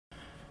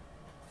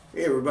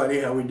Hey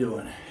everybody, how we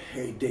doing?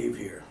 Hey, Dave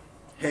here.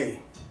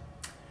 Hey,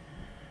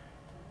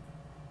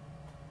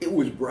 it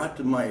was brought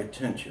to my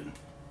attention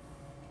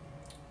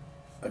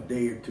a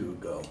day or two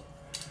ago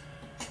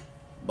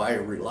by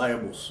a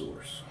reliable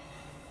source.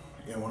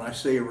 And when I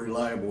say a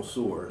reliable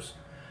source,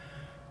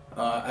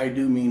 I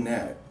do mean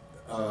that.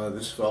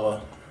 This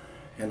fella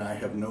and I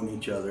have known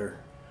each other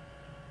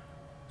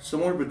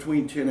somewhere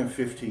between 10 and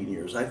 15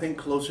 years. I think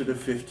closer to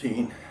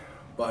 15,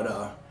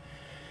 but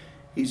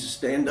he's a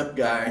stand-up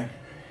guy.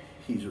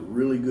 He's a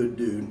really good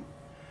dude,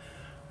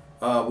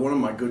 one of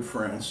my good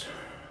friends,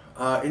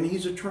 and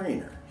he's a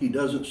trainer. He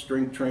doesn't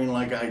strength train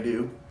like I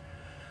do,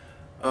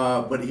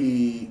 but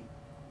he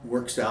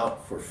works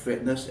out for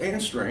fitness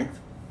and strength.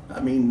 I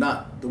mean,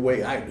 not the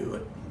way I do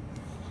it.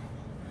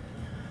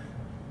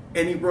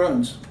 And he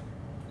runs.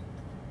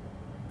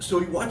 So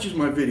he watches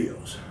my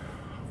videos.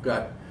 I've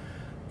got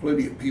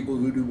plenty of people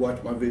who do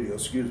watch my videos,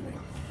 excuse me.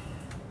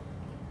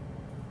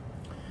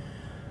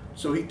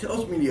 So he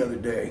tells me the other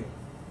day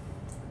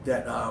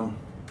that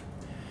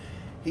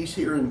he's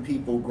hearing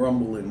people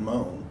grumble and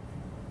moan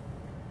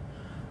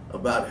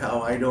about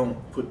how I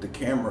don't put the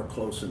camera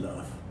close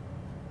enough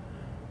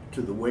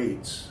to the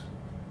weights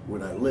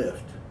when I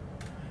lift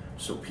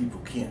so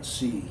people can't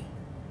see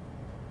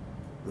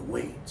the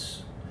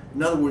weights.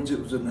 In other words,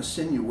 it was an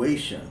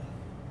insinuation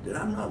that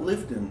I'm not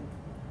lifting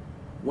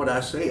what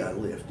I say I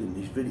lift in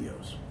these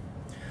videos.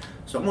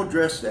 So I'm going to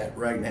address that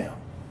right now,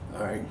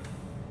 all right?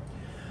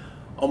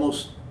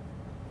 Almost,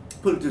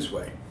 put it this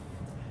way.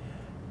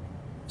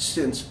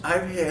 Since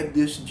I've had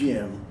this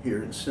gym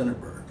here in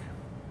Centerburg,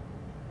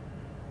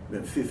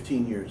 been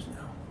 15 years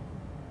now,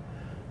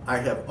 I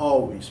have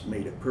always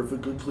made it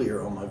perfectly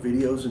clear on my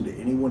videos and to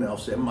anyone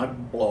else and my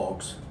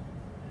blogs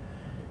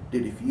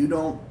that if you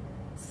don't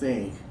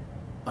think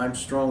I'm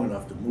strong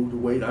enough to move the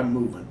weight I'm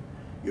moving,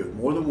 you're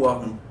more than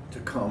welcome to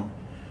come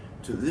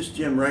to this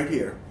gym right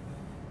here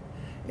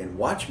and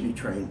watch me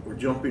train or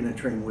jump in and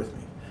train with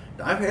me.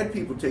 Now, I've had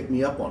people take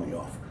me up on the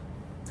offer.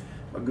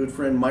 My good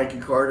friend Mikey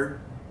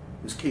Carter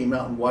has came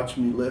out and watched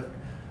me lift.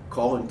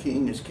 Colin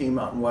King has came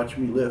out and watched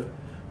me lift.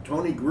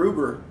 Tony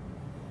Gruber,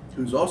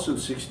 who's also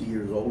 60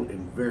 years old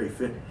and very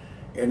fit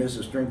and is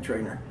a strength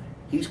trainer,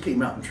 he's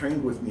came out and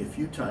trained with me a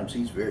few times.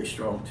 He's very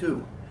strong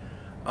too.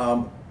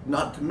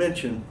 Not to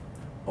mention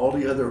all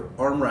the other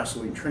arm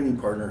wrestling training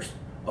partners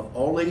of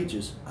all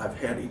ages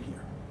I've had in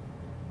here.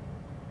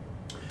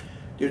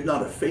 There's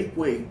not a fake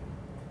weight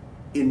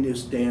in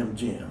this damn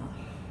gym.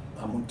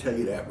 I'm going to tell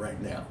you that right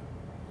now.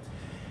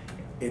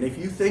 And if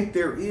you think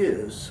there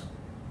is,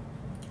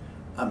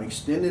 I'm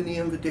extending the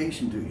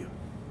invitation to you.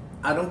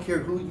 I don't care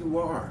who you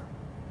are.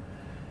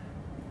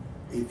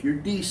 If you're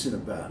decent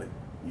about it,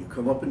 you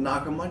come up and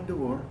knock on my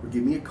door or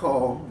give me a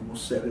call and we'll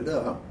set it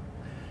up.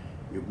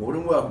 You're more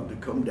than welcome to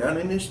come down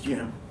in this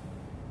gym.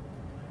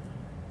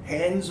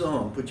 Hands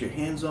on, put your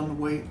hands on the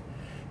weight.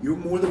 You're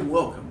more than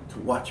welcome to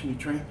watch me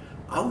train.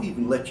 I'll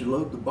even let you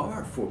load the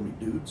bar for me,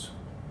 dudes.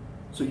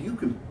 So you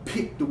can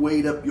pick the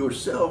weight up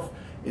yourself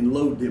and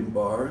load them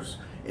bars.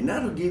 And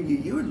that'll give you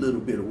your little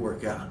bit of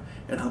workout,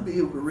 and I'll be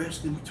able to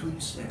rest in between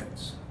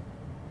sets.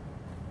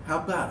 How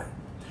about it?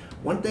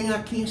 One thing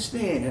I can't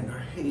stand are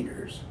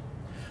haters.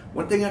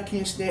 One thing I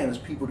can't stand is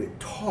people that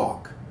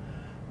talk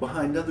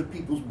behind other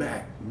people's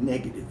back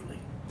negatively.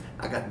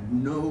 I got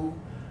no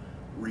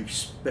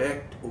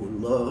respect or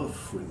love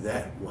for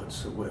that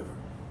whatsoever.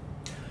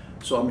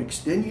 So I'm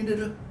extending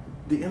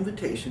the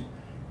invitation,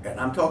 and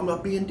I'm talking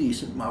about being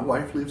decent. My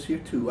wife lives here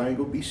too. I ain't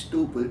gonna be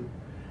stupid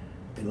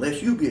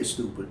unless you get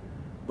stupid.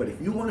 But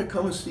if you want to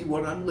come and see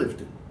what I'm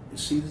lifting and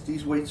see that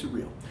these weights are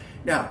real.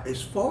 Now,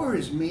 as far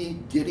as me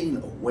getting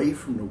away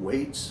from the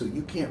weights so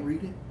you can't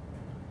read it,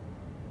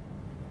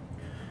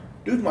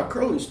 dude, my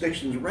curling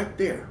station is right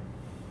there.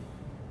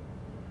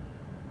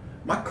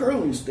 My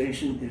curling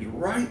station is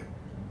right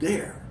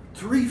there,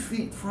 3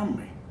 feet from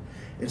me.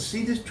 And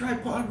see this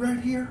tripod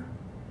right here?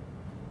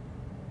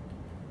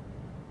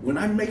 When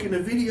I'm making a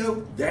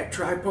video, that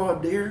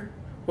tripod there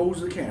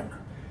holds the camera.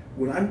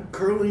 When I'm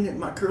curling at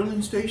my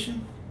curling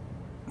station,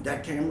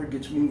 that camera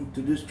gets moved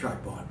to this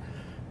tripod.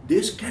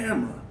 This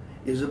camera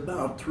is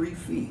about 3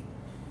 feet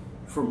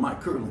from my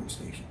curling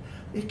station.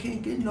 It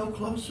can't get no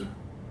closer.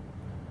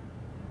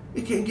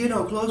 It can't get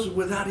no closer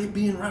without it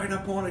being right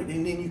up on it,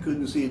 and then you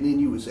couldn't see it, and then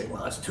you would say,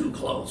 well, it's too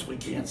close, we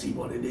can't see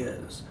what it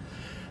is.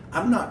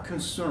 I'm not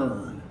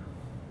concerned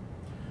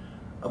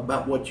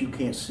about what you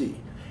can't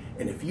see.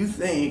 And if you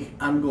think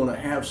I'm going to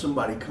have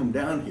somebody come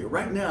down here,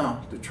 right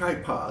now the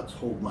tripods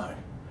hold my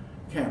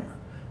camera.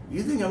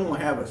 You think I'm going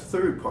to have a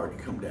third party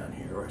come down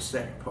here, or a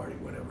second party,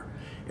 whatever,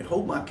 and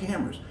hold my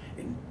cameras,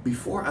 and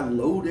before I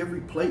load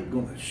every plate,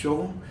 going to show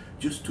them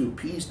just to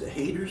appease the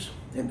haters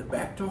and the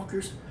back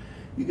talkers?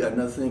 You got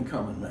another thing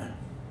coming, man.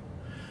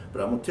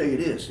 But I'm going to tell you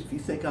this, if you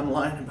think I'm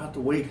lying about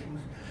the weight,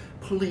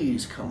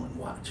 please come and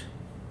watch.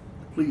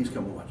 Please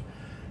come and watch.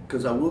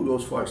 Because I will go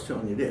as far as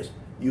telling you this.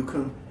 You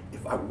can,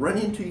 if I run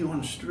into you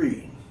on the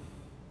street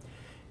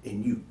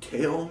and you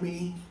tell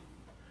me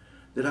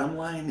that I'm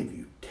lying, if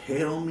you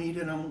tell me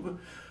that I'm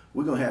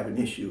we're going to have an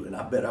issue, and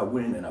I bet I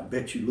win and I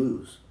bet you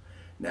lose.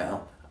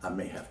 Now, I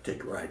may have to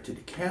take a ride to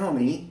the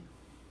county.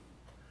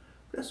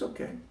 That's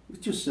okay. It's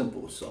just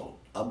simple assault.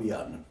 I'll be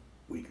out in a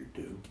week or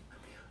two,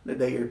 in a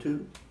day or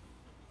two.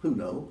 Who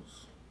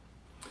knows?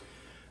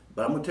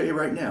 But I'm going to tell you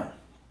right now,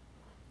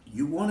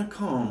 you want to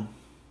come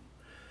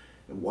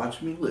and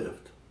watch me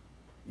lift.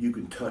 You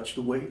can touch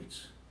the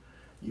weights.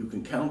 You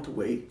can count the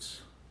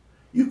weights.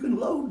 You can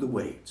load the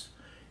weights.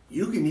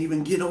 You can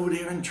even get over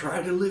there and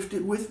try to lift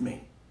it with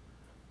me,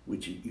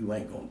 which you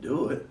ain't going to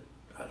do it.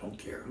 I don't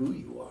care who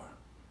you are.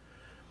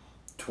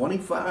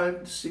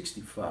 25 to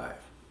 65.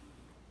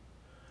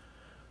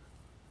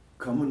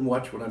 Come and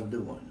watch what I'm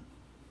doing.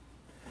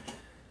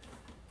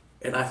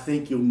 And I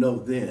think you'll know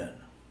then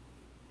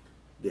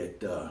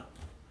that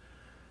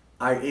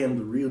I am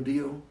the real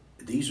deal.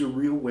 These are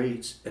real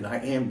weights, and I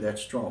am that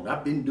strong.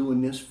 I've been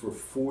doing this for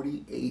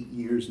 48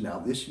 years now.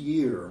 This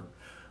year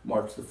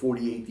marks the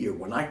 48th year.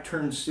 When I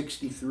turn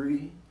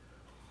 63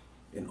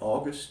 in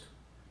August,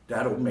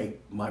 that'll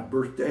make my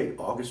birthday.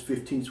 August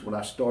 15th, when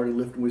I started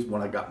lifting weights,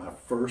 when I got my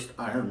first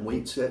iron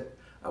weight set.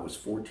 I was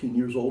 14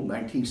 years old,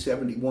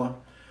 1971.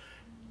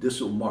 This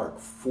will mark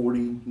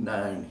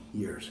 49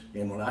 years.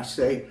 And when I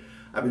say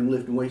I've been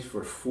lifting weights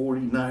for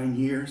 49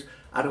 years,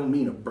 I don't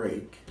mean a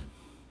break.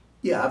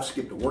 Yeah, I've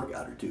skipped a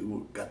workout or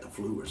two, got the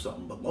flu or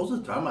something, but most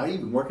of the time I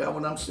even work out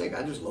when I'm sick.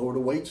 I just lower the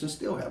weights and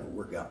still have a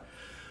workout.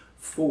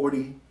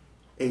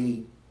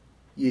 48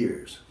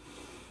 years.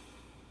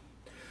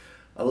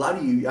 A lot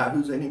of you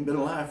yahoos ain't even been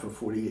alive for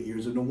 48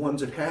 years, and the ones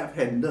that have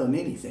hadn't done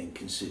anything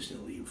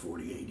consistently in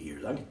 48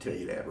 years. I can tell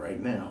you that right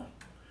now.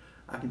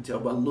 I can tell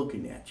by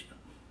looking at you.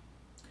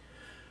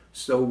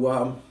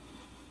 So,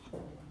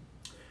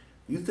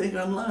 you think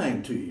I'm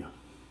lying to you?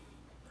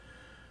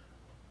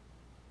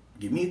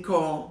 Give me a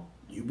call.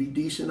 You be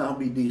decent, I'll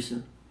be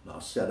decent.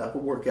 I'll set up a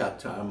workout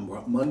time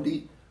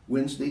Monday,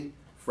 Wednesday,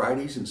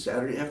 Fridays, and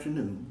Saturday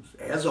afternoons.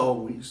 As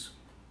always,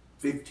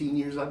 15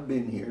 years I've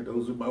been here.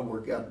 Those are my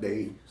workout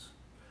days.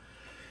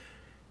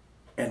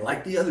 And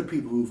like the other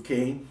people who've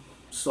came,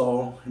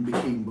 saw, and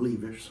became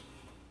believers,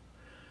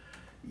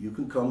 you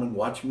can come and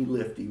watch me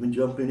lift, even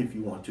jump in if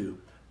you want to,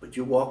 but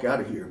you'll walk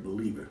out of here a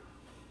believer,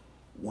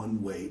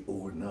 one way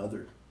or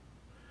another.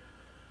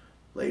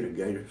 Later,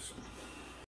 Gators.